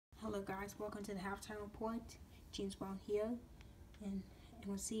guys, welcome to the halftime report. James Brown here, and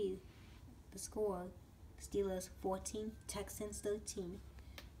we'll see the score. Steelers 14, Texans 13.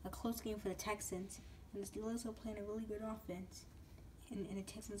 A close game for the Texans, and the Steelers are playing a really good offense, and the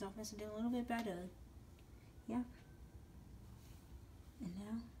Texans offense are doing a little bit better. Yeah. And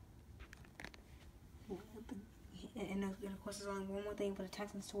now, and of course, there's only one more thing for the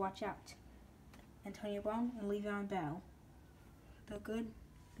Texans to watch out. Antonio Brown and Le'Veon Bell. The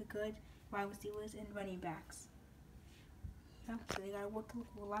good wide receivers and running backs. Yeah, so they gotta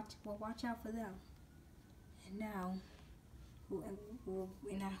we'll watch out for them. And now,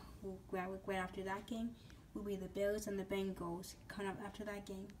 right after that game, will be the Bears and the Bengals coming up after that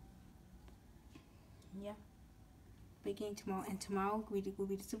game. Yeah, big game tomorrow, and tomorrow will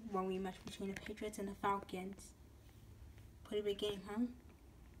be the Super Bowl rematch between the Patriots and the Falcons. Pretty big game, huh?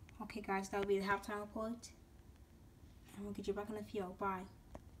 Okay, guys, that'll be the halftime report, and we'll get you back on the field. Bye.